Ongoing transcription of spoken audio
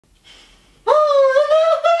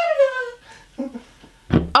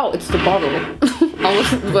Oh, it's the bottle. I was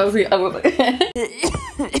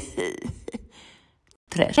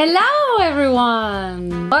Hello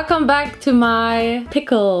everyone! Welcome back to my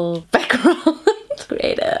pickle background.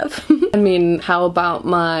 Creative. I mean, how about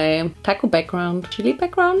my taco background? Chili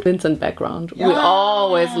background? Vincent background. Yeah. We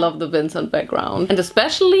always love the Vincent background. And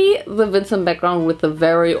especially the Vincent background with the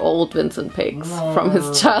very old Vincent pics from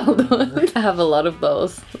his childhood. I have a lot of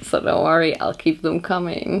those, so don't worry, I'll keep them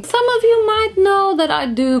coming. Some of you might know that I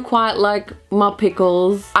do quite like my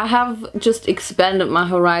pickles. I have just expanded my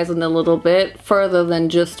horizon a little bit further than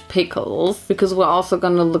just pickles, because we're also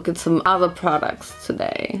gonna look at some other products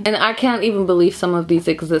today. And I can't even believe some of these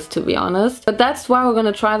exist, to be honest. But that's why we're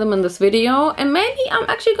gonna try them in this video, and maybe I'm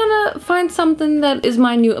actually gonna find something that is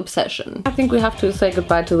my new obsession. I think we have to say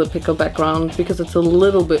goodbye to the pickle background because it's a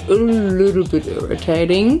little bit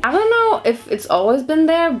irritating. I don't know if it's always been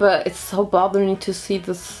there, but it's so bothering to see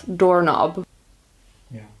this doorknob.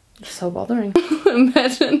 Yeah. It's so bothering.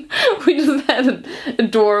 Imagine we just had a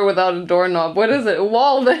door without a doorknob. What is it? A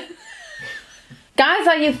wall that... Guys,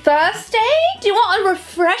 are you thirsty? Do you want a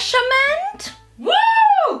refreshment? Woo!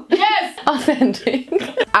 Yes! Authentic.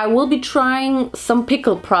 I will be trying some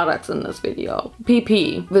pickle products in this video.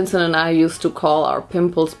 PP. Vincent and I used to call our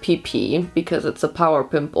pimples PP because it's a power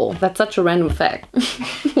pimple. That's such a random fact.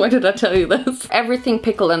 Why did I tell you this? Everything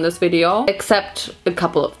pickle in this video, except a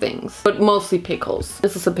couple of things. But mostly pickles.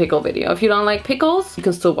 This is a pickle video. If you don't like pickles, you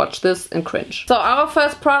can still watch this and cringe. So our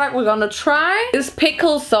first product we're gonna try is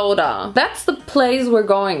pickle soda. That's the place we're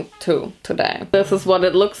going to today. This is what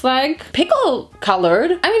it looks like. Pickle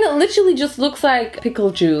colored. I mean, it literally just looks like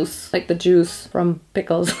pickle juice. Like the juice from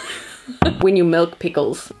pickles. When you milk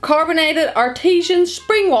pickles. Carbonated artesian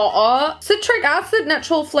spring water, citric acid,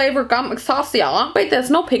 natural flavor, gum excelsior. Wait, there's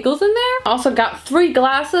no pickles in there? Also got 3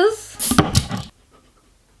 glasses.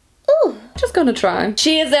 Ooh, just gonna try.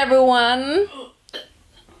 Cheers, everyone.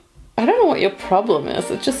 I don't know what your problem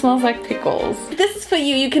is. It just smells like pickles. This is for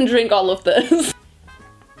you. You can drink all of this.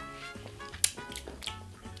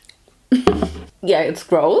 Yeah, it's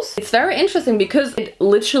gross. It's very interesting because it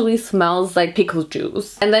literally smells like pickle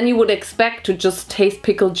juice. And then you would expect to just taste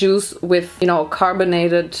pickle juice with, you know,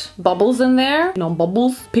 carbonated bubbles in there. You know,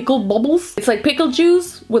 bubbles. Pickle bubbles. It's like pickle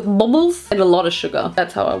juice with bubbles and a lot of sugar.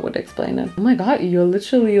 That's how I would explain it. Oh my god, you're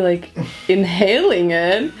literally like inhaling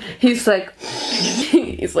it. He's like...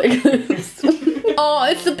 he's like this. Oh,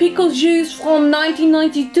 it's the pickle juice from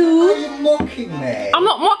 1992. Are you mocking me? I'm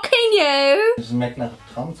not mocking you. It schmeckt nach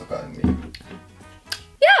Traumzucker irgendwie.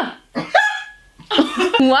 Yeah.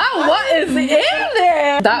 Wow, what is in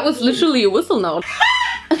there? That was literally a whistle note.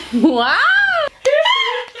 Wow.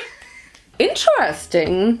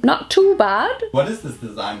 Interesting. Not too bad. What is this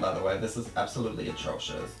design, by the way? This is absolutely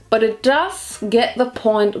atrocious. But it does get the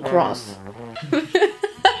point across.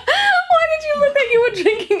 Why did you look like you were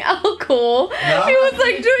drinking alcohol? No. He was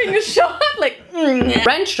like doing a shot, like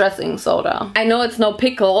ranch dressing soda. I know it's no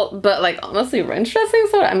pickle, but like honestly, ranch dressing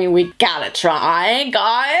soda? I mean, we gotta try,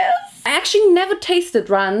 guys. I actually never tasted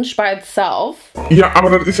ranch by itself. Ja,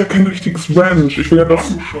 aber das ist ja kein richtiges Ranch. Ich will ja das...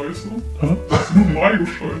 Scheiße. Hä? Das ist nur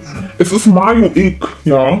Mayo-Scheiße. Es ist Mayo-Ick,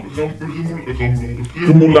 ja.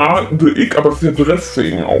 Remoulade-Ick, aber es ist ja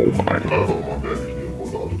Dressing auch eigentlich.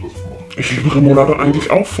 Ich liebe Remoulade eigentlich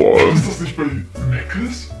auch voll. Ist das nicht bei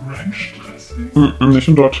Meckes Ranch Dressing? Nicht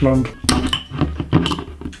in Deutschland.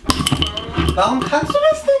 Warum kannst du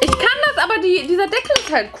das nicht? Ich kann das, aber dieser Deckel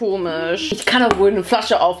ist halt komisch. Ich kann auch wohl eine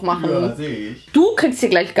Flasche aufmachen. Ja, sehe ich. Du kriegst hier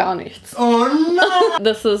gleich gar nichts. Oh no!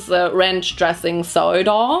 This is ranch dressing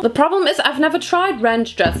soda. The problem is I've never tried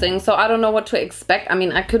ranch dressing, so I don't know what to expect. I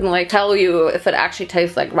mean, I couldn't like tell you if it actually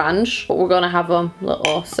tastes like ranch, but we're gonna have a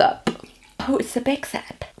little sip. Oh, it's a big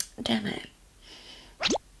sip. Damn it.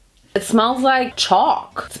 It smells like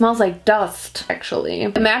chalk. It smells like dust, actually.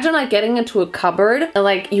 Imagine like getting into a cupboard and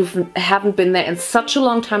like you haven't been there in such a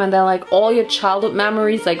long time, and they're like all your childhood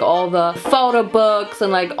memories, like all the photo books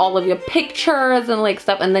and like all of your pictures and like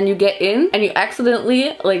stuff, and then you get in and you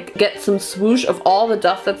accidentally like get some swoosh of all the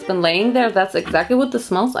dust that's been laying there. That's exactly what this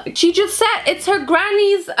smells like. She just said it's her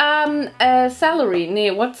granny's celery.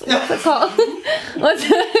 Nee, what's it called? What's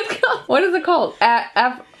it called? What is it called?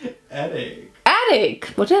 Attic. Attic.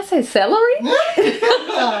 What did I say? Celery?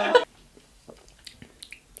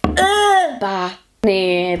 Bah.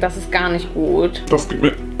 Nee, das ist gar nicht gut. Das gibt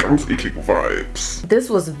mir ganz eklige Vibes. This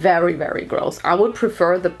was very, very gross. I would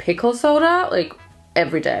prefer the pickle soda, like,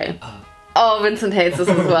 every day. Oh, Vincent hates this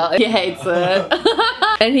as well. He hates it.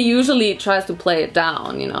 And he usually tries to play it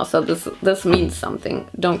down, you know, so this means something.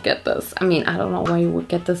 Don't get this. I mean, I don't know why you would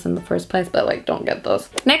get this in the first place, but like, don't get this.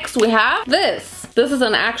 Next we have this. This is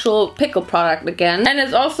an actual pickle product again. And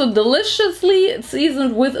it's also deliciously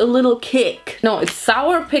seasoned with a little kick. No, it's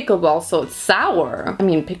sour pickle balls, so it's sour. I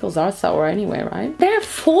mean, pickles are sour anyway, right? There are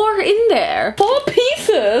 4 in there. 4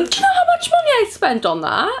 pieces. Do you know how much money I spent on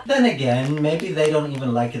that? Then again, maybe they don't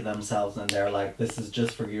even like it themselves and they're like, this is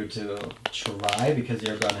just for you to try because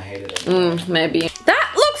you're gonna hate it anyway. Maybe.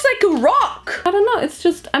 That looks like a rock. I don't know, it's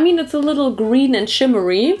just, I mean, it's a little green and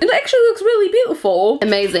shimmery. It actually looks really beautiful.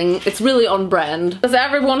 Amazing. It's really on brand. Does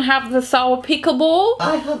everyone have the sour pickle ball?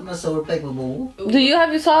 I have my sour pickle ball. Do you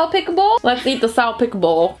have your sour pickle ball? Let's eat the sour pickle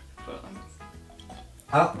ball.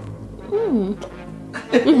 Oh.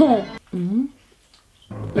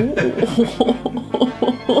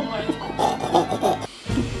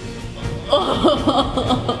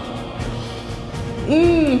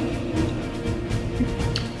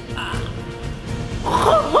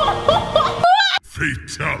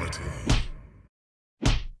 Fatality.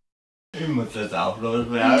 Ich muss das auch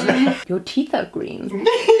loswerden. Your teeth are green.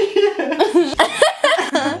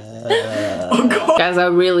 Guys, I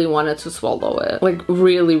really wanted to swallow it. Like,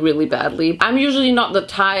 really, really badly. I'm usually not the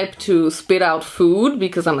type to spit out food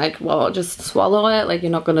because I'm like, well, just swallow it. Like,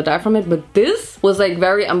 you're not gonna die from it. But this was like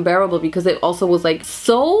very unbearable because it also was like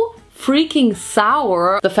so freaking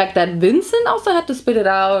sour. The fact that Vincent also had to spit it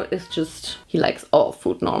out is just, he likes all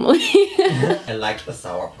food normally. I liked the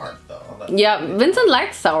sour part though. Yeah, Vincent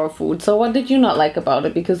likes sour food, so what did you not like about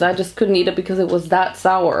it? Because I just couldn't eat it because it was that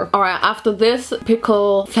sour. Alright, after this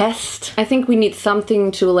pickle fest, I think we need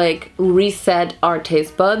something to like reset our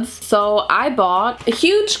taste buds. So I bought a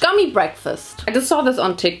huge gummy breakfast. I just saw this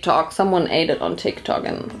on TikTok. Someone ate it on TikTok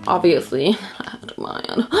and obviously I have to buy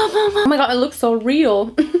it. Oh my god, it looks so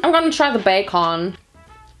real. I'm gonna try the bacon.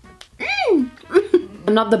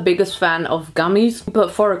 I'm not the biggest fan of gummies,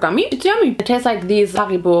 but for a gummy, it's yummy. It tastes like these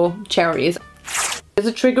Haribo cherries. Is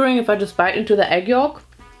it triggering if I just bite into the egg yolk?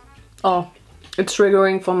 Oh, it's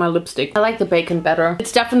triggering for my lipstick. I like the bacon better.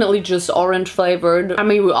 It's definitely just orange flavored. I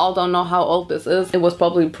mean, we all don't know how old this is. It was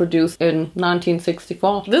probably produced in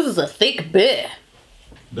 1964. This is a thick bit.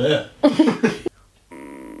 Bleh.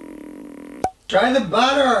 Try the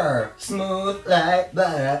butter! Smooth like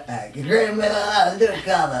butter, I can dream with a little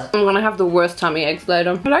color. I'm gonna have the worst tummy aches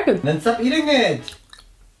later. I like it. Then stop eating it!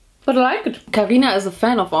 But I like it. Karina is a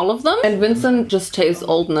fan of all of them. And Vincent just tastes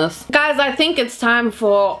oldness. Guys, I think it's time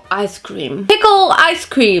for ice cream. Pickle ice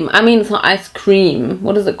cream. I mean, it's not ice cream.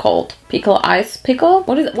 What is it called? Pickle ice pickle?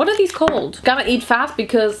 What is it? What are these called? Gotta eat fast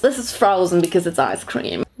because this is frozen because it's ice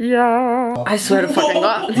cream. Yeah. I swear to fucking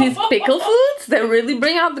god. These pickle foods, they really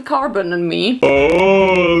bring out the carbon in me.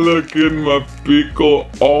 Oh, look at my pickle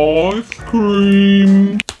ice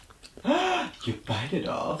cream. You bite it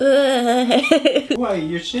off. Why,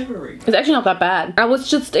 you're shivering. It's actually not that bad. I was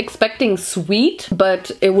just expecting sweet,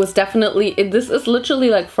 but it was definitely, this is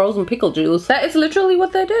literally like frozen pickle juice. That is literally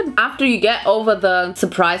what they did. After you get over the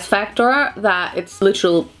surprise factor that it's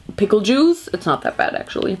literal pickle juice, it's not that bad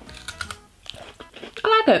actually.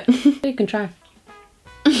 I like it. You can try.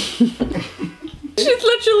 She's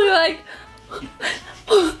literally like...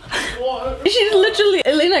 She's literally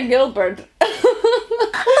Elena Gilbert.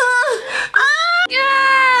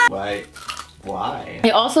 Why? Why?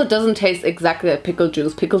 It also doesn't taste exactly like pickle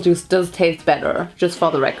juice. Pickle juice does taste better, just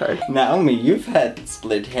for the record. Naomi, you've had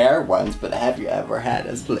split hair once, but have you ever had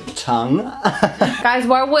a split tongue? Guys,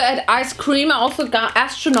 while we're at ice cream, I also got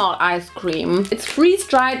Astronaut Ice Cream. It's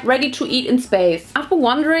freeze-dried, ready to eat in space. I've been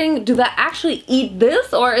wondering, do they actually eat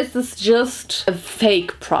this, or is this just a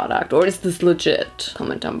fake product, or is this legit?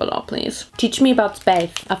 Comment down below, please. Teach me about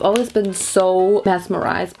space. I've always been so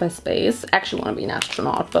mesmerized by space. I actually want to be an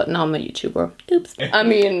astronaut, but now I'm a YouTuber. Oops. I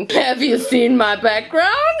mean, have you seen my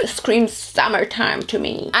background? It screams summertime to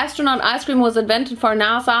me. Astronaut Ice Cream was invented for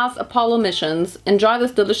NASA's Apollo missions. Enjoy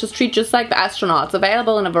this delicious treat just like the astronauts.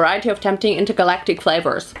 Available in a variety of tempting intergalactic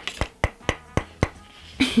flavors.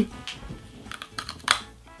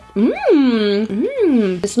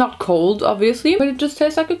 It's not cold, obviously, but it just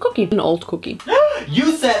tastes like a cookie. An old cookie.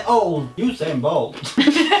 You said old. You said bold.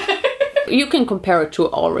 You can compare it to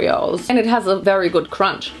Oreos. And it has a very good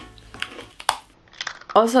crunch.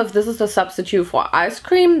 Also, if this is a substitute for ice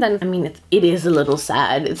cream, then, I mean, it is a little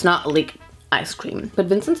sad. It's not like ice cream. But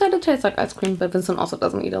Vincent said it tastes like ice cream, but Vincent also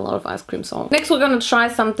doesn't eat a lot of ice cream, so. Next, we're gonna try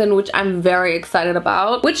something which I'm very excited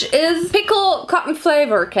about, which is pickle cotton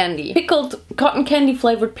flavor candy. Pickled cotton candy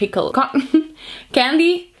flavored pickle. Cotton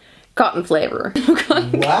candy, cotton flavor.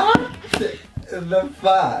 What? the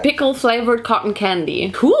fuck? Pickle flavored cotton candy.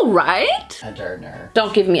 Cool, right? I don't know.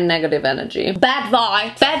 Don't give me negative energy. Bad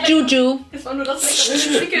vibe. Bad juju. Es war nur das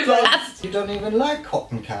Pickel. You don't even like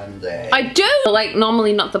cotton candy. I do! Like,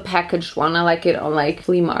 normally not the packaged one. I like it on, like,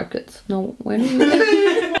 flea markets. No, where do you get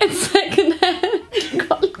it? It's secondhand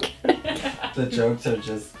cotton candy. The jokes are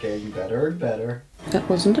just getting better and better. That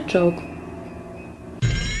wasn't a joke.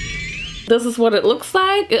 This is what it looks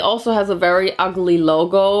like. It also has a very ugly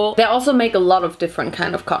logo. They also make a lot of different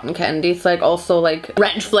kind of cotton candies, like also like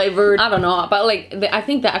ranch flavored. I don't know, but like I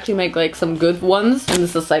think they actually make like some good ones. And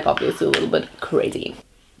this is like obviously a little bit crazy.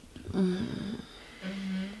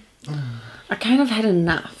 I kind of had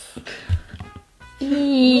enough. What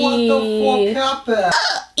the fuck happened?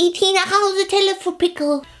 E.T. nach Hause, Telefon,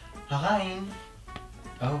 Pickle. Rein.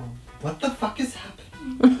 Oh, what the fuck is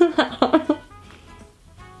happening?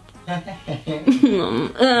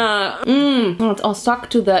 It's all stuck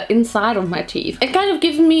to the inside of my teeth. It kind of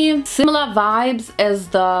gives me similar vibes as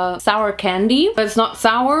the sour candy, but it's not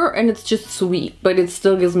sour and it's just sweet, but it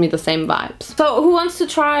still gives me the same vibes. So who wants to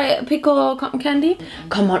try pickle cotton candy?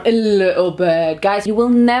 Come on, a little bit. Guys, you will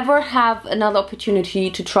never have another opportunity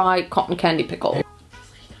to try cotton candy pickle.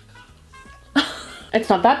 It's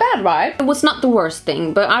not that bad, right? It was not the worst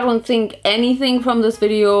thing, but I don't think anything from this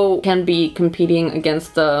video can be competing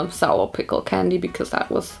against the sour pickle candy because that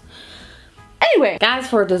was... Anyway, guys,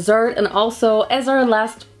 for dessert and also as our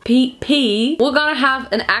last PP, we're gonna have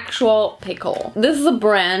an actual pickle. This is a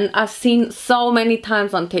brand I've seen so many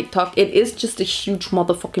times on TikTok. It is just a huge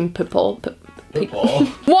motherfucking pickle. Pickle.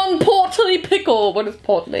 One portly pickle. What is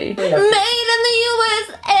portly? Yeah. Made in the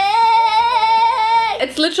USA!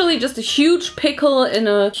 It's literally just a huge pickle in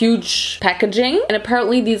a huge packaging. And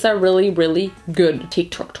apparently these are really, really good.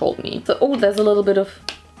 TikTok told me. So, oh, there's a little bit of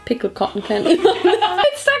pickle cotton candy.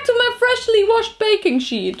 It's stuck to my freshly washed baking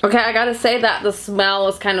sheet. Okay, I gotta say that the smell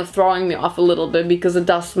is kind of throwing me off a little bit because it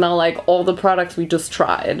does smell like all the products we just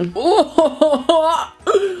tried.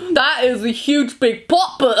 That is a huge big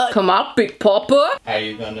popper. Come on, big popper. Are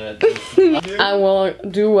you gonna do I will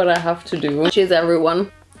do what I have to do. Cheers,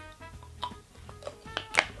 everyone.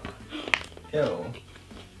 Ew.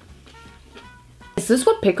 Is this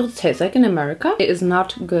what pickles taste like in America? It is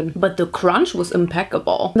not good, but the crunch was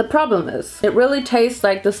impeccable. The problem is, it really tastes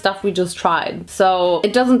like the stuff we just tried. So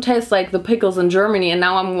it doesn't taste like the pickles in Germany, and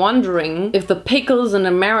now I'm wondering if the pickles in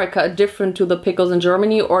America are different to the pickles in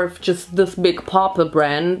Germany or if just this big Papa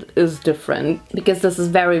brand is different. Because this is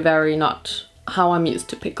very, very not how I'm used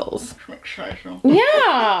to pickles.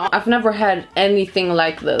 Yeah! I've never had anything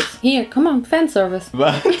like this. Here, come on, fan service.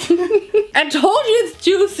 What? I told you it's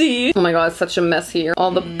juicy! Oh my god, it's such a mess here.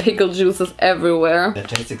 All the pickle juices everywhere. It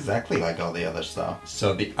tastes exactly like all the other stuff.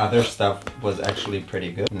 So the other stuff was actually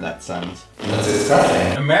pretty good in that sense. That's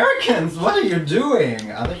exciting. Americans, what are you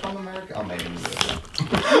doing? Are they from America? Oh, maybe.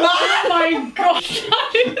 Oh my gosh!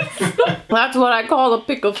 That's what I call a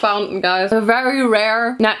pickle fountain, guys. A very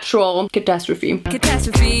rare, natural catastrophe.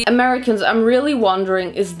 Catastrophe. Americans, I'm really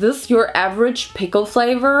wondering, is this your average pickle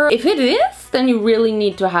flavor? If it is, then you really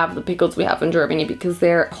need to have the pickles we have in Germany because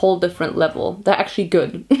they're a whole different level. They're actually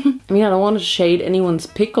good. I mean, I don't want to shade anyone's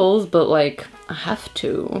pickles, but like, I have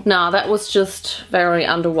to. No, that was just very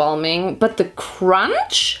underwhelming, but the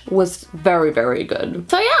crunch was very, very good.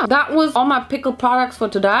 So yeah, that was all my pickle products for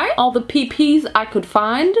today. All the PPs I could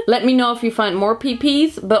find. Let me know if you find more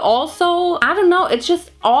PPs, but also, I don't know, it's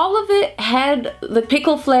just all of it had the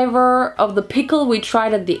pickle flavor of the pickle we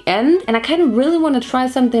tried at the end, and I kind of really want to try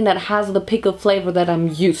something that has the pickle flavor that I'm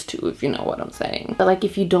used to, if you know what I'm saying. But like,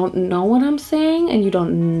 if you don't know what I'm saying and you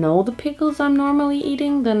don't know the pickles I'm normally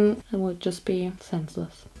eating, then it would just be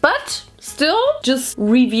senseless. But still, just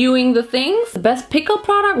reviewing the things. The best pickle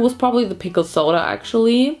product was probably the pickle soda,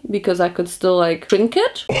 actually, because I could still like drink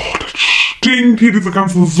it. Stinkt hier diese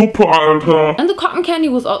ganze Suppe, Alter. And the cotton candy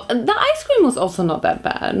was the ice cream was also not that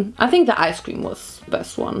bad. I think the ice cream was the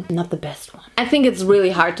best one, not the best one. I think it's really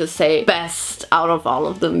hard to say best out of all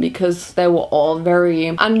of them because they were all very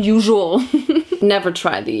unusual. Never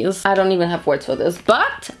try these. I don't even have words for this,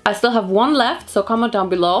 but I still have one left, so comment down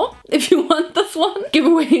below if you want this one.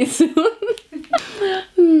 Giveaway soon.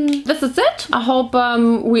 This is it. I hope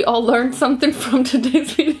we all learned something from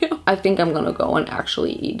today's video. I think I'm gonna go and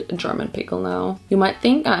actually eat a German pickle now. You might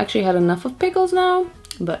think I actually had enough of pickles now,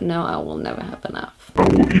 but no, I will never have enough. I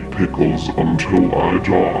will eat pickles until I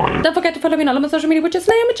die. Don't forget to follow me on all of my social media, which is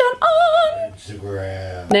Naomijon on!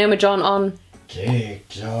 Instagram. Naomijon on.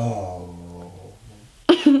 TikTok.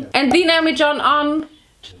 And the Naomijon on.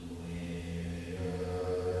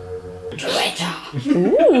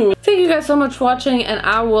 Ooh. Thank you guys so much for watching, and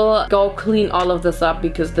I will go clean all of this up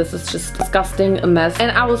because this is just disgusting, a mess.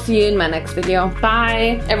 And I will see you in my next video.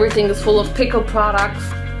 Bye. Everything is full of pickle products.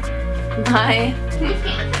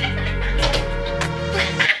 Bye.